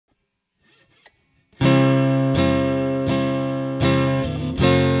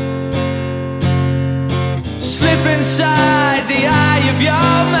inside the eye of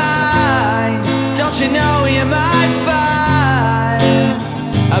your mind. Don't you know you might find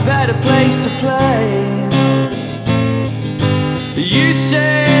a better place to play? You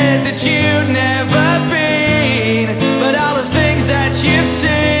said that you'd never been, but all the things that you've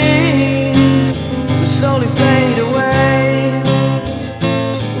seen will slowly fade away.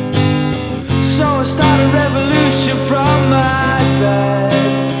 So I start a revolution from my bed,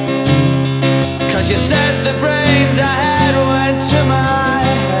 'cause you said the brains I had went to my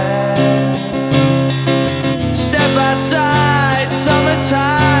head. Step outside,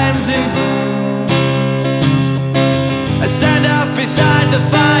 summertime's in bloom. I stand up beside the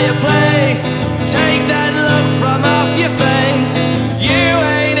fireplace, take that look from off your face. You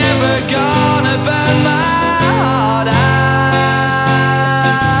ain't ever gonna burn my heart out.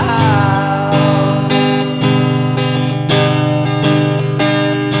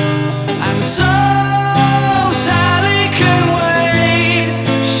 And so Sally can wait,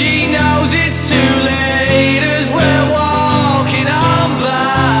 she knows it's too late as we're walking on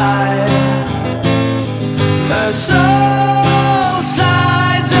by. My soul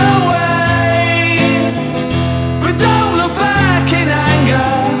slides away, but don't look back in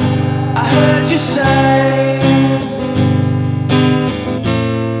anger, I heard you say.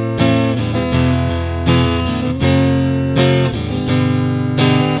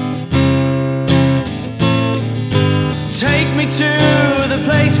 Take me to the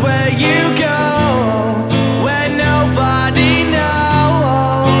place where you go, where nobody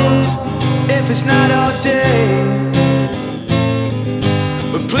knows if it's night or day.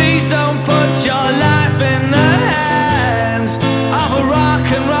 But please don't put your life in the hands of a rock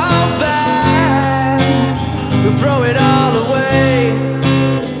and roll band who'll throw it all away.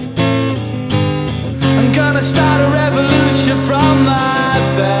 I'm gonna start a revolution from my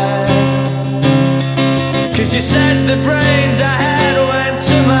bed, 'cause you said the brains I had went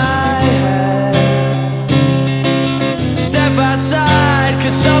to my head. Step outside,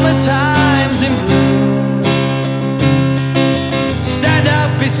 'cause summertime's in bloom. Stand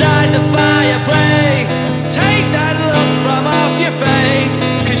up beside the fireplace, take that look from off your face,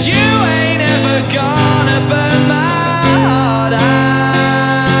 'cause you ain't ever gonna burn my heart out.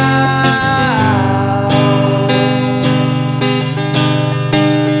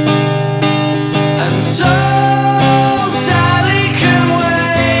 And so Sally can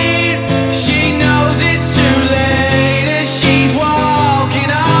wait, she knows it's too late as she's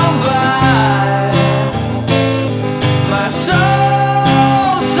walking on by. My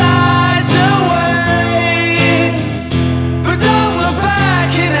soul slides away, but don't look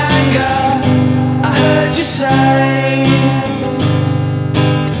back in anger, I heard you say.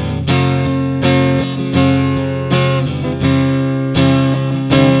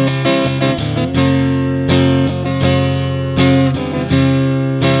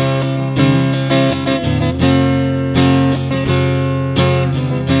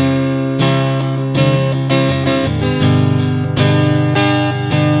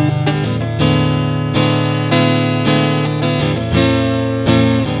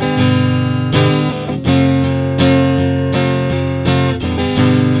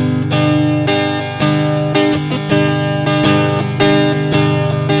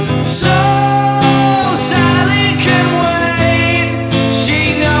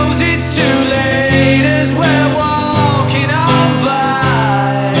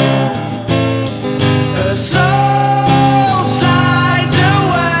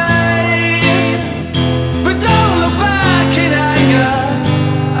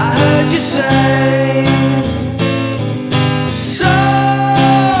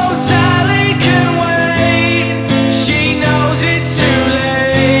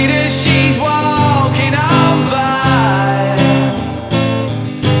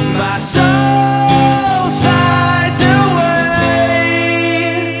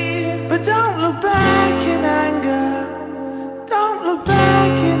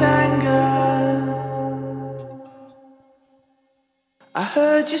 I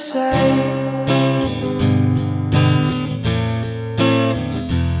heard you say